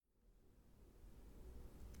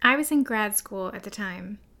I was in grad school at the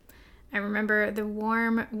time. I remember the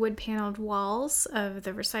warm wood-paneled walls of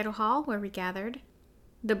the recital hall where we gathered,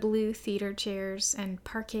 the blue theater chairs and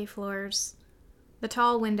parquet floors, the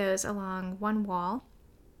tall windows along one wall,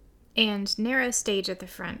 and narrow stage at the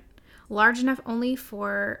front, large enough only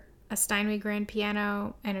for a Steinway grand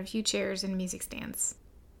piano and a few chairs and music stands.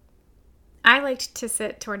 I liked to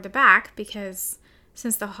sit toward the back because,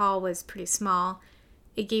 since the hall was pretty small,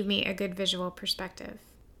 it gave me a good visual perspective.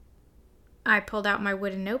 I pulled out my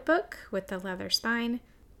wooden notebook with the leather spine,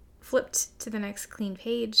 flipped to the next clean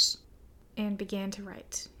page, and began to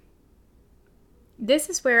write. This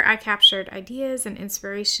is where I captured ideas and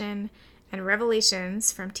inspiration and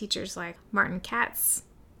revelations from teachers like Martin Katz,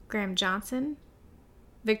 Graham Johnson,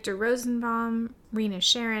 Victor Rosenbaum, Rena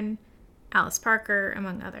Sharon, Alice Parker,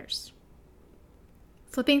 among others.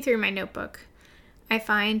 Flipping through my notebook, I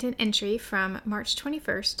find an entry from March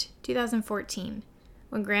 21st, 2014,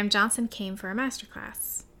 when Graham Johnson came for a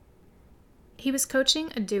masterclass. He was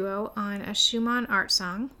coaching a duo on a Schumann art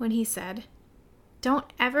song when he said,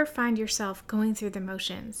 "Don't ever find yourself going through the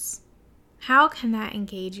motions. How can that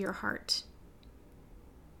engage your heart?"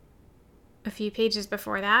 A few pages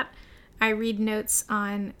before that, I read notes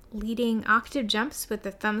on leading octave jumps with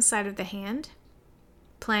the thumb side of the hand,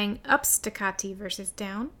 playing up staccati versus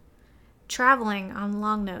down, traveling on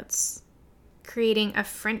long notes, creating a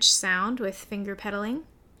French sound with finger pedaling,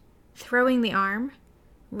 throwing the arm,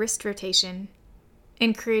 wrist rotation,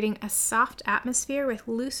 and creating a soft atmosphere with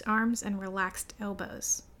loose arms and relaxed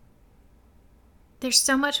elbows. There's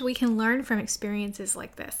so much we can learn from experiences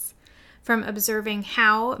like this, from observing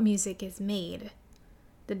how music is made,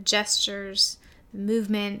 the gestures, the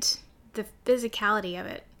movement, the physicality of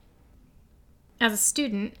it. As a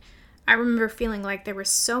student, I remember feeling like there was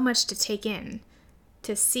so much to take in,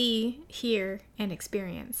 to see, hear, and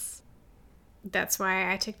experience. That's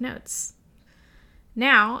why I took notes.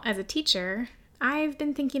 Now, as a teacher, I've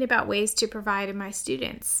been thinking about ways to provide my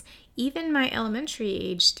students, even my elementary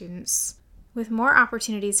age students, with more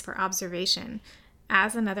opportunities for observation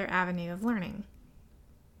as another avenue of learning.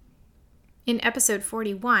 In episode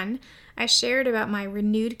 41, I shared about my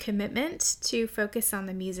renewed commitment to focus on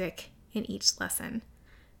the music in each lesson.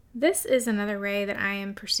 This is another way that I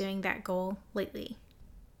am pursuing that goal lately.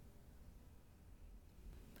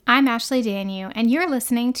 I'm Ashley Daniel, and you're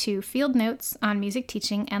listening to Field Notes on Music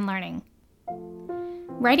Teaching and Learning.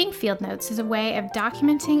 Writing field notes is a way of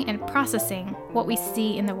documenting and processing what we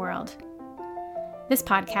see in the world. This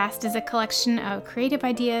podcast is a collection of creative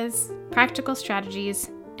ideas, practical strategies,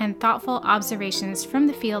 and thoughtful observations from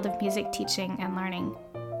the field of music teaching and learning.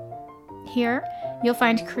 Here, you'll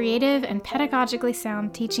find creative and pedagogically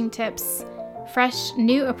sound teaching tips, fresh,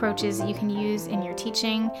 new approaches you can use in your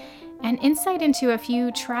teaching, and insight into a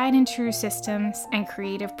few tried and true systems and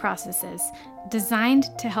creative processes designed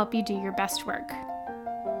to help you do your best work.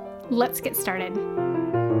 Let's get started.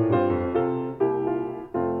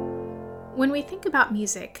 When we think about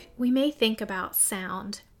music, we may think about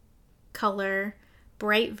sound, color,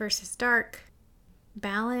 bright versus dark,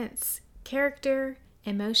 balance, character,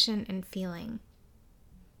 emotion, and feeling.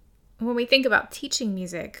 When we think about teaching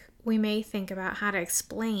music, we may think about how to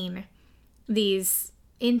explain these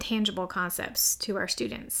intangible concepts to our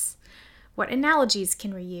students. What analogies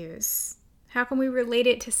can we use? How can we relate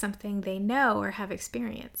it to something they know or have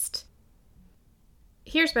experienced?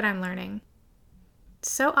 Here's what I'm learning.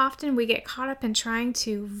 So often we get caught up in trying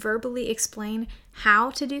to verbally explain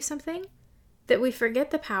how to do something that we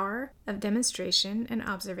forget the power of demonstration and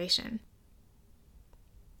observation.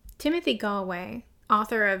 Timothy Gallwey,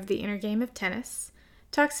 author of The Inner Game of Tennis,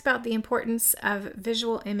 talks about the importance of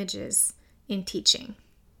visual images in teaching.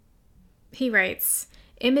 He writes,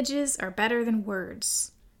 "Images are better than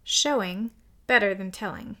words, showing better than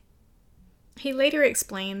telling." He later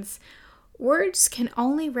explains, words can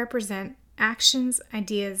only represent actions,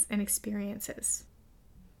 ideas, and experiences.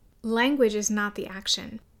 Language is not the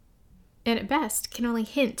action, and at best can only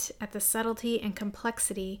hint at the subtlety and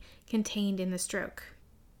complexity contained in the stroke.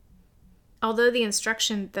 Although the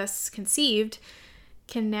instruction thus conceived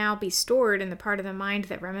can now be stored in the part of the mind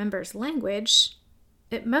that remembers language,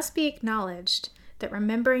 it must be acknowledged that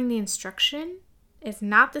remembering the instruction is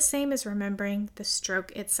not the same as remembering the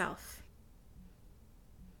stroke itself.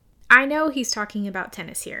 I know he's talking about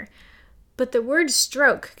tennis here, but the word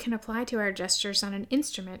stroke can apply to our gestures on an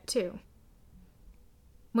instrument too.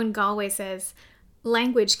 When Gallwey says,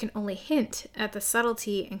 language can only hint at the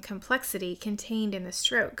subtlety and complexity contained in the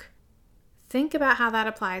stroke, think about how that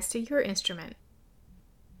applies to your instrument.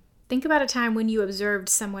 Think about a time when you observed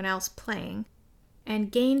someone else playing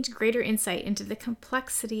and gained greater insight into the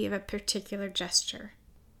complexity of a particular gesture.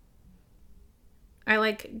 I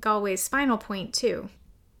like Galway's final point too.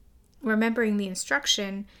 Remembering the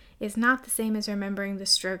instruction is not the same as remembering the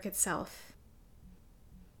stroke itself.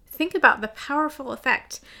 Think about the powerful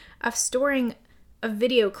effect of storing a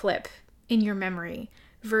video clip in your memory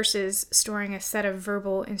versus storing a set of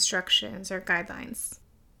verbal instructions or guidelines.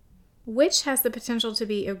 Which has the potential to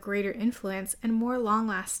be of greater influence and more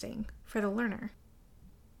long-lasting for the learner?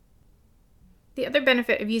 The other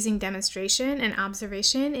benefit of using demonstration and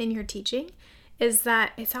observation in your teaching is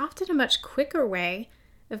that it's often a much quicker way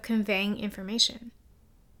of conveying information.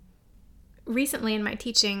 Recently in my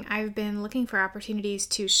teaching, I've been looking for opportunities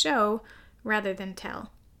to show rather than tell.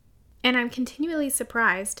 And I'm continually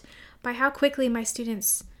surprised by how quickly my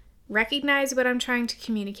students recognize what I'm trying to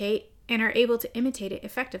communicate and are able to imitate it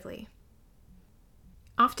effectively.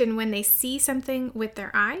 Often when they see something with their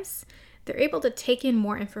eyes, they're able to take in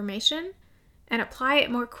more information and apply it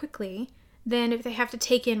more quickly than if they have to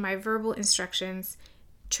take in my verbal instructions,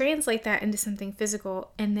 translate that into something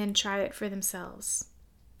physical, and then try it for themselves.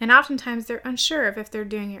 And oftentimes they're unsure of if they're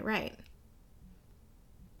doing it right.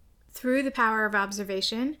 Through the power of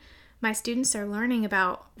observation, my students are learning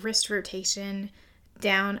about wrist rotation,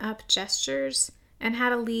 down-up gestures, and how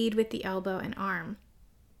to lead with the elbow and arm.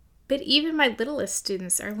 But even my littlest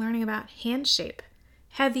students are learning about hand shape,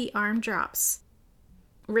 heavy arm drops,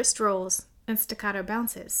 wrist rolls, and staccato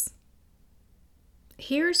bounces.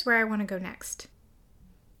 Here's where I want to go next.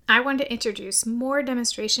 I want to introduce more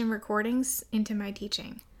demonstration recordings into my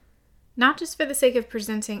teaching, not just for the sake of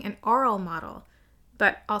presenting an oral model,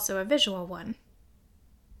 but also a visual one.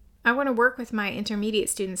 I want to work with my intermediate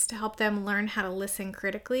students to help them learn how to listen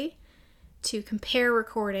critically, to compare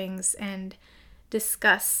recordings and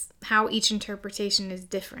discuss how each interpretation is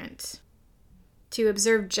different, to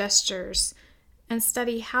observe gestures and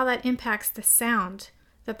study how that impacts the sound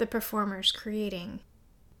that the performer is creating.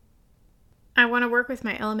 I want to work with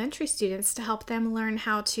my elementary students to help them learn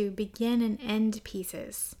how to begin and end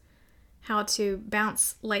pieces, how to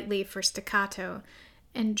bounce lightly for staccato,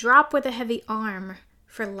 and drop with a heavy arm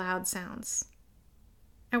for loud sounds.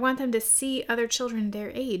 I want them to see other children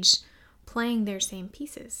their age playing their same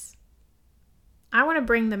pieces. I want to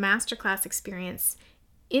bring the masterclass experience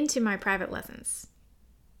into my private lessons.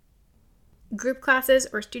 Group classes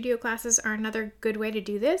or studio classes are another good way to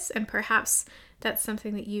do this, and perhaps that's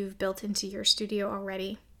something that you've built into your studio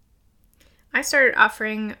already. I started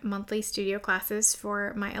offering monthly studio classes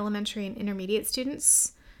for my elementary and intermediate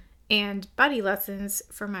students and buddy lessons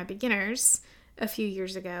for my beginners a few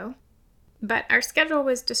years ago, but our schedule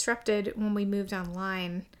was disrupted when we moved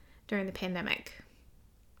online during the pandemic.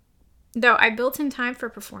 Though I built in time for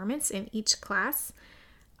performance in each class,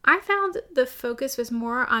 I found the focus was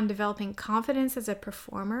more on developing confidence as a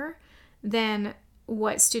performer than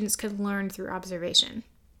what students could learn through observation.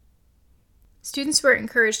 Students were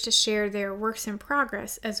encouraged to share their works in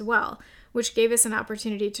progress as well, which gave us an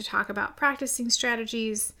opportunity to talk about practicing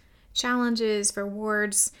strategies, challenges,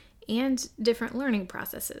 rewards, and different learning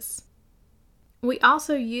processes. We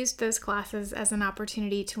also used those classes as an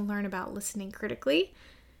opportunity to learn about listening critically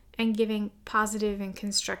and giving positive and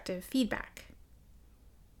constructive feedback.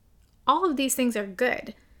 All of these things are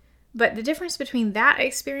good, but the difference between that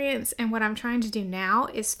experience and what I'm trying to do now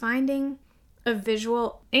is finding a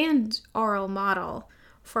visual and oral model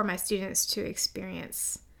for my students to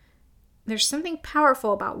experience. There's something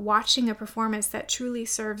powerful about watching a performance that truly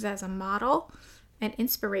serves as a model, an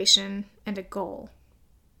inspiration, and a goal.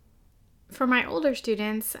 For my older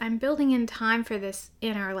students, I'm building in time for this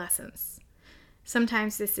in our lessons.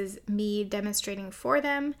 Sometimes this is me demonstrating for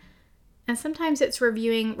them, and sometimes it's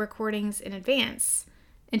reviewing recordings in advance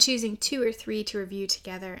and choosing 2 or 3 to review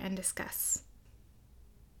together and discuss.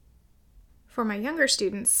 For my younger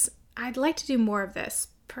students, I'd like to do more of this,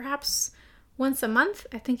 perhaps once a month.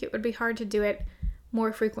 I think it would be hard to do it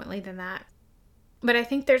more frequently than that. But I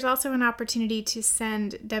think there's also an opportunity to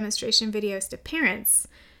send demonstration videos to parents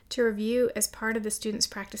to review as part of the students'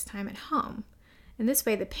 practice time at home. And this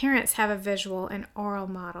way, the parents have a visual and oral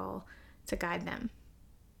model to guide them.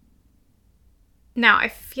 Now, I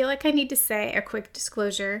feel like I need to say a quick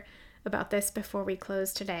disclosure about this before we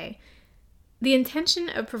close today. The intention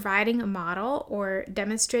of providing a model or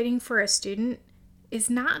demonstrating for a student is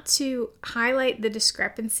not to highlight the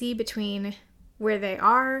discrepancy between where they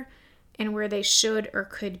are and where they should or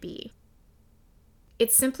could be.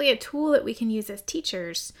 It's simply a tool that we can use as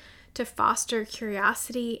teachers to foster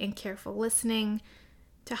curiosity and careful listening,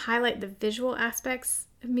 to highlight the visual aspects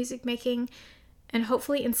of music making, and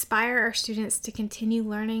hopefully inspire our students to continue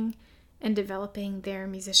learning and developing their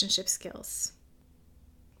musicianship skills.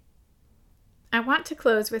 I want to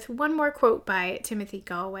close with one more quote by Timothy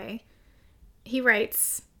Galway. He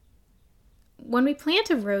writes, "When we plant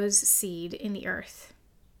a rose seed in the earth,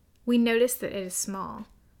 we notice that it is small,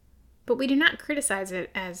 but we do not criticize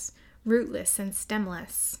it as rootless and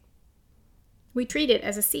stemless. We treat it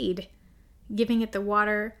as a seed, giving it the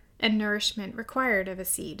water and nourishment required of a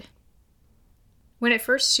seed. When it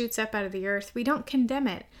first shoots up out of the earth, we don't condemn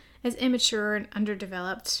it as immature and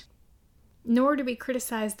underdeveloped, nor do we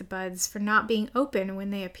criticize the buds for not being open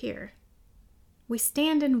when they appear. We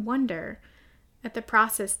stand in wonder at the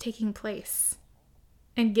process taking place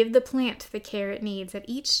and give the plant the care it needs at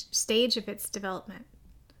each stage of its development.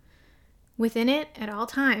 Within it, at all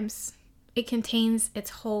times, it contains its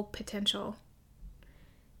whole potential.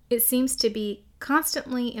 It seems to be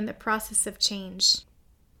constantly in the process of change.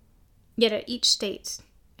 Yet at each state,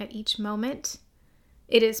 at each moment,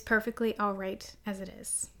 it is perfectly all right as it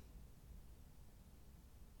is."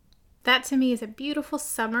 That to me is a beautiful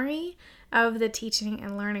summary of the teaching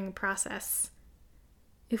and learning process.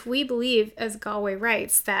 If we believe, as Galway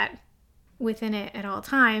writes, that within it at all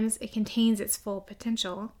times it contains its full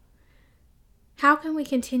potential, how can we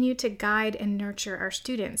continue to guide and nurture our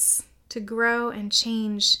students to grow and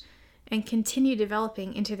change and continue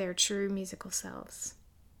developing into their true musical selves?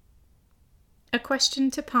 A question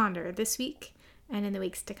to ponder this week and in the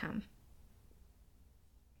weeks to come.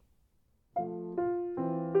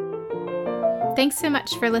 Thanks so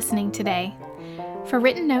much for listening today. For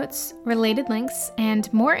written notes, related links,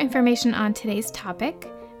 and more information on today's topic,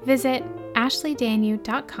 visit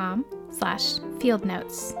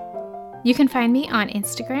ashleydanu.com/fieldnotes. You can find me on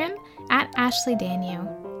Instagram at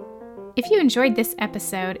ashleydanu. If you enjoyed this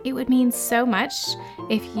episode, it would mean so much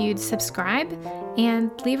if you'd subscribe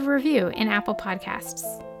and leave a review in Apple Podcasts.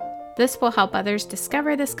 This will help others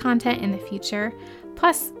discover this content in the future.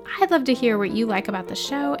 Plus, I'd love to hear what you like about the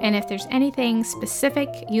show and if there's anything specific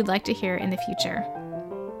you'd like to hear in the future.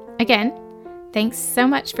 Again, thanks so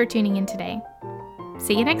much for tuning in today.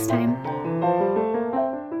 See you next time.